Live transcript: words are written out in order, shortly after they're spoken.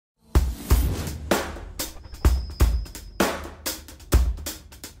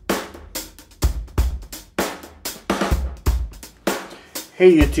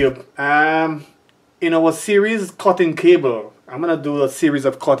Hey YouTube, in our series cutting cable, I'm gonna do a series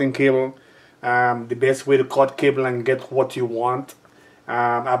of cutting cable, the best way to cut cable and get what you want.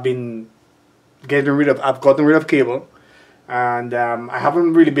 I've gotten rid of cable, and I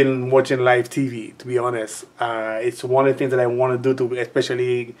haven't really been watching live TV, to be honest. It's one of the things that I want to do, to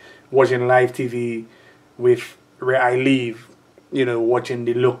especially watching live TV with where I live, you know, watching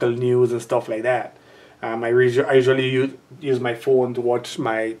the local news and stuff like that. I usually use my phone to watch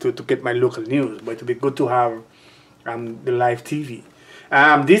to get my local news, but it'd be good to have the live TV.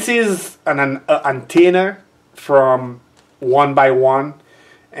 This is an antenna from 1byone,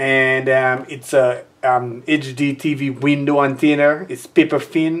 and it's a HDTV window antenna. It's paper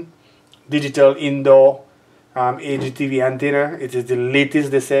thin, digital indoor HDTV antenna. It is the latest,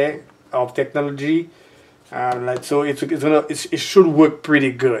 they say, of technology. So it should work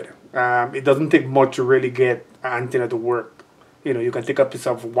pretty good. It doesn't take much to really get an antenna to work. You know, you can take a piece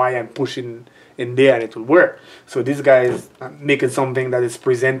of wire and push in there and it will work. So this guy is making something that is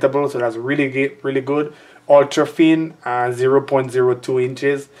presentable, so that's really good. Ultra thin, 0.02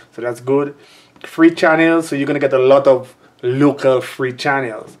 inches, so that's good. Free channels, so you're gonna get a lot of local free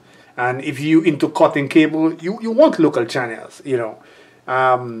channels. And if you into cutting cable, you want local channels, you know.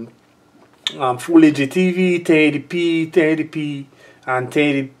 Full HDTV, 1080p, and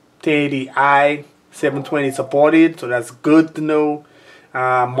 1080i, 720 supported, so that's good to know.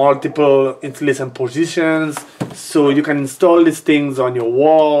 Multiple installation positions, so you can install these things on your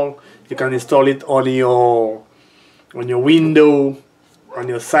wall. You can install it on your window, on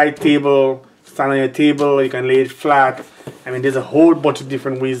your side table, stand on your table. You can lay it flat. I mean, there's a whole bunch of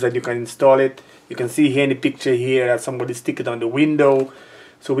different ways that you can install it. You can see here in the picture here that somebody stick it on the window.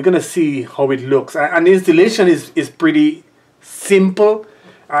 So we're gonna see how it looks, and the installation is pretty simple.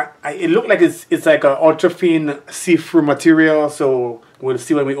 It looks like it's like an ultra thin see-through material, so we'll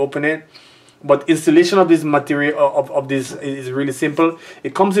see when we open it. But installation of this material of this is really simple.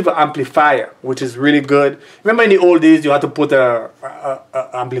 It comes with an amplifier, which is really good. Remember in the old days you had to put a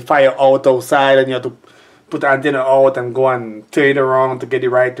amplifier outside, and you had to put the antenna out and go and turn it around to get the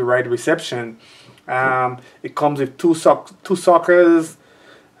right reception. It comes with two sockets.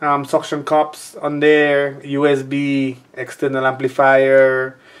 Suction cups on there, USB, external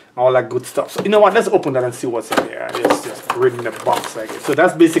amplifier, all that good stuff. So you know what, let's open that and see what's in there. Just read in the box like it. So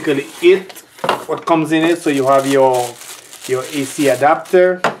that's basically it, what comes in it. So you have your AC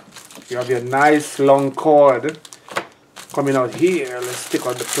adapter, you have your nice long cord coming out here. Let's take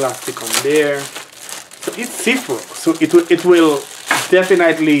out the plastic on there. So it's see-through, so it will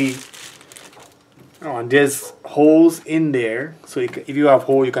definitely. Oh, and there's holes in there, so if you have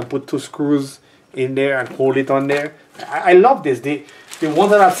hole, you can put 2 screws in there and hold it on there. I love this. The ones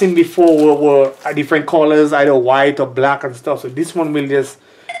that I've seen before were different colors, either white or black and stuff. So this one will just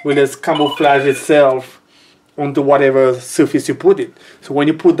camouflage itself onto whatever surface you put it. So when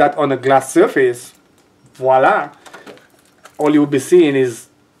you put that on a glass surface, voila, all you will be seeing is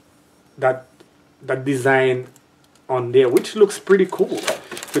that design on there, which looks pretty cool.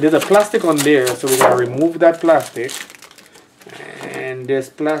 So there's a plastic on there, so we're going to remove that plastic. And there's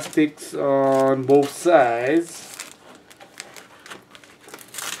plastics on both sides.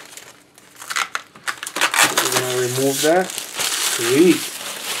 So we're going to remove that. Sweet.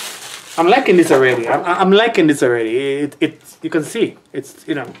 I'm liking this already. I'm liking this already. You can see, it's,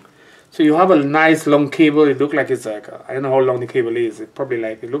 you know. So you have a nice long cable. It looks like it's like, I don't know how long the cable is. It probably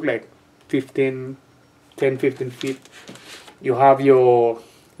like, it look like 10, 15 feet. You have your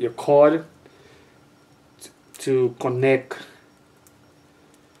cord to connect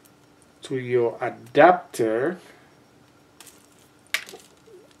to your adapter.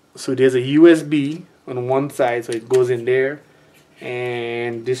 So there's a USB on one side, so it goes in there,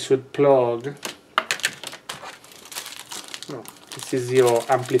 and this should plug. Oh, this is your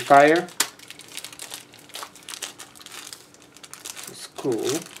amplifier. It's cool.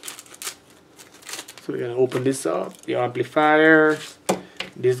 So we're gonna open this up, your amplifier.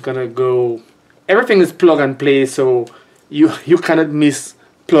 This is gonna go, everything is plug and play, so you cannot miss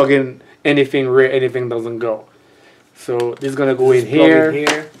plugging anything where anything doesn't go. So this is gonna go in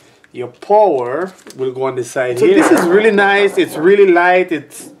here. Your power will go on the side here. So this is really nice, it's really light,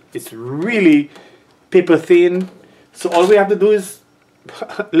 it's really paper thin. So all we have to do is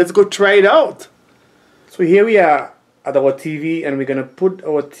let's go try it out. So here we are at our TV, and we're gonna put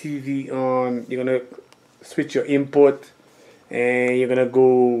our TV on. You're gonna switch your input, and you're gonna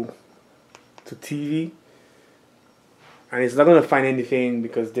go to TV, and it's not gonna find anything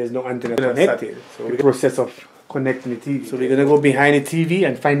because there's no antenna connected. So we're in the process of connecting the TV. So we're gonna go behind the TV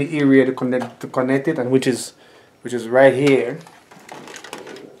and find the area to connect it, and which is right here.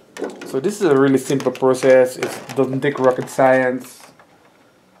 So this is a really simple process. It doesn't take rocket science.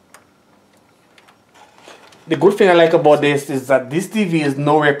 The good thing I like about this is that this TV is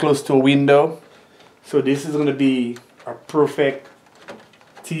nowhere close to a window. So this is going to be a perfect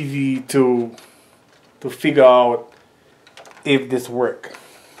TV to figure out if this works.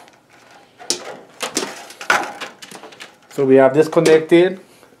 So we have this connected,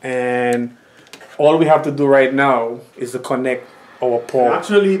 and all we have to do right now is to connect our power.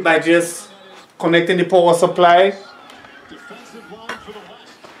 Actually, by just connecting the power supply,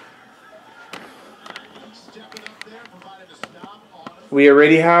 we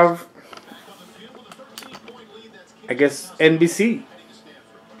already have, I guess, NBC.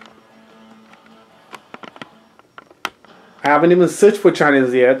 I haven't even searched for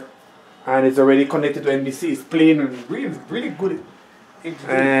channels yet, and it's already connected to NBC. It's playing really, really good.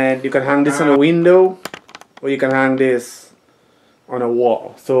 And you can hang this on a window, or you can hang this on a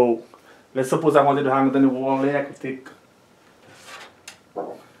wall. So let's suppose I wanted to hang it on the wall there. I could take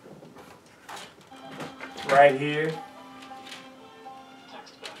right here,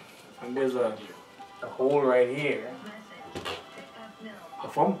 and there's a hole right here.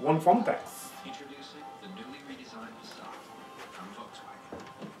 One phone pass.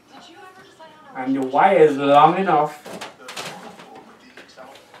 And the wire is long enough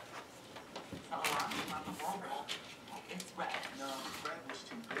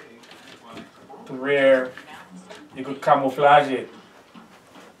to where you could camouflage it.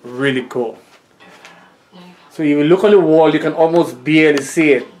 Really cool. So if you look on the wall, you can almost barely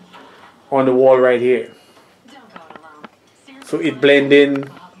see it on the wall right here. So it blends in.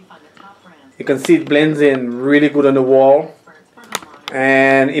 You can see it blends in really good on the wall.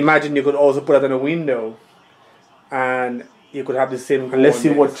 And imagine you could also put it on a window, and you could have the same. And let's see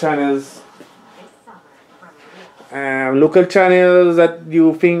what channels, local channels that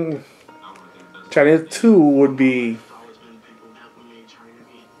you think. Channel 2 would be.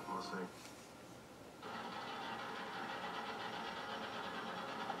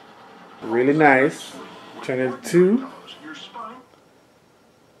 Really nice. Channel 2.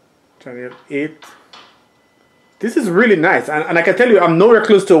 Channel 8. This is really nice, and I can tell you, I'm nowhere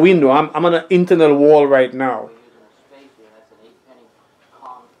close to a window. I'm on an internal wall right now.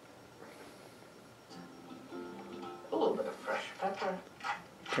 A little bit of fresh pepper.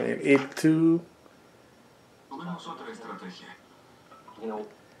 Channel 8 too.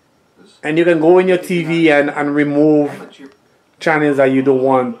 And you can go in your TV and remove channels that you don't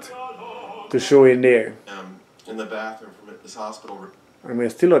want to show in there. In the bathroom from this hospital. And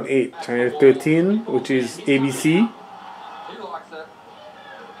we're still on 8, channel 13, which is ABC.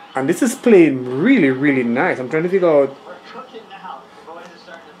 And this is playing really, really nice. I'm trying to figure out.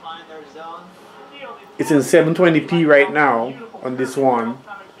 It's in 720p right now on this one.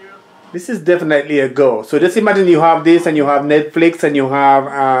 This is definitely a go. So just imagine you have this, and you have Netflix, and you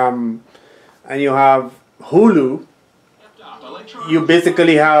have Hulu. You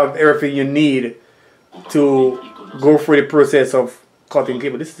basically have everything you need to go through the process of cutting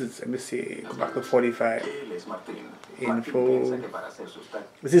cable. This is, let me see, go back to 45. Info.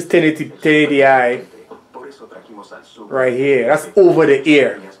 This is 1080i right here. That's over the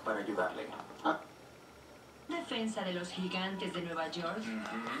air.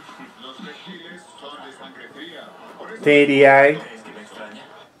 1080i.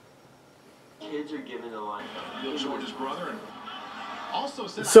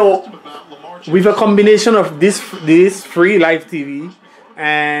 So with a combination of this free live TV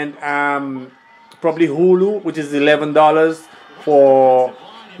and probably Hulu, which is $11 for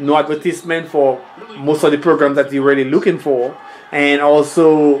no advertisement for most of the programs that you're really looking for, and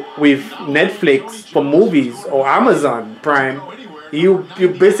also with Netflix for movies or Amazon Prime, you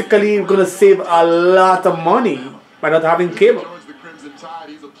basically gonna save a lot of money by not having cable.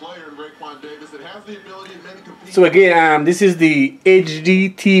 So again, this is the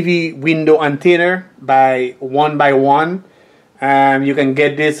HDTV window antenna by 1byone. You can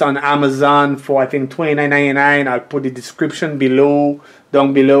get this on Amazon for I think $29.99. I'll put the description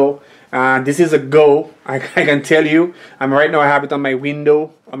down below. This is a go. I can tell you. Right now I have it on my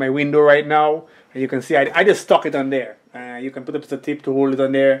window right now, and you can see I just stuck it on there. You can put up the tip to hold it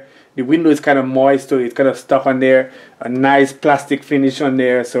on there. The window is kind of moist, so it's kind of stuck on there. A nice plastic finish on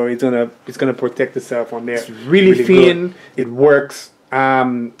there, so it's gonna protect itself on there. It's really thin. It works.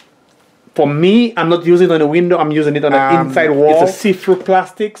 For me, I'm not using it on the window. I'm using it on the inside wall. It's a see-through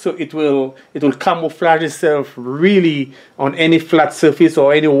plastic, so it will camouflage itself really on any flat surface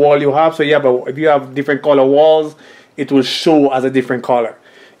or any wall you have. So yeah, but if you have different color walls, it will show as a different color.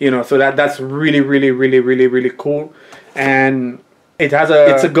 You know, so that's really, really, really, really, really cool. And It has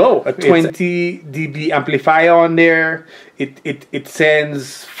a 20 dB amplifier on there. It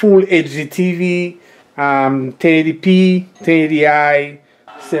sends full HDTV, 1080p, 1080i,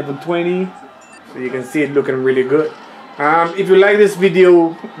 720. So you can see it looking really good. If you like this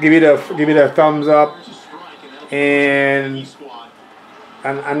video, give it a thumbs up and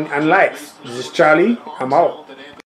likes. This is Charlie. I'm out.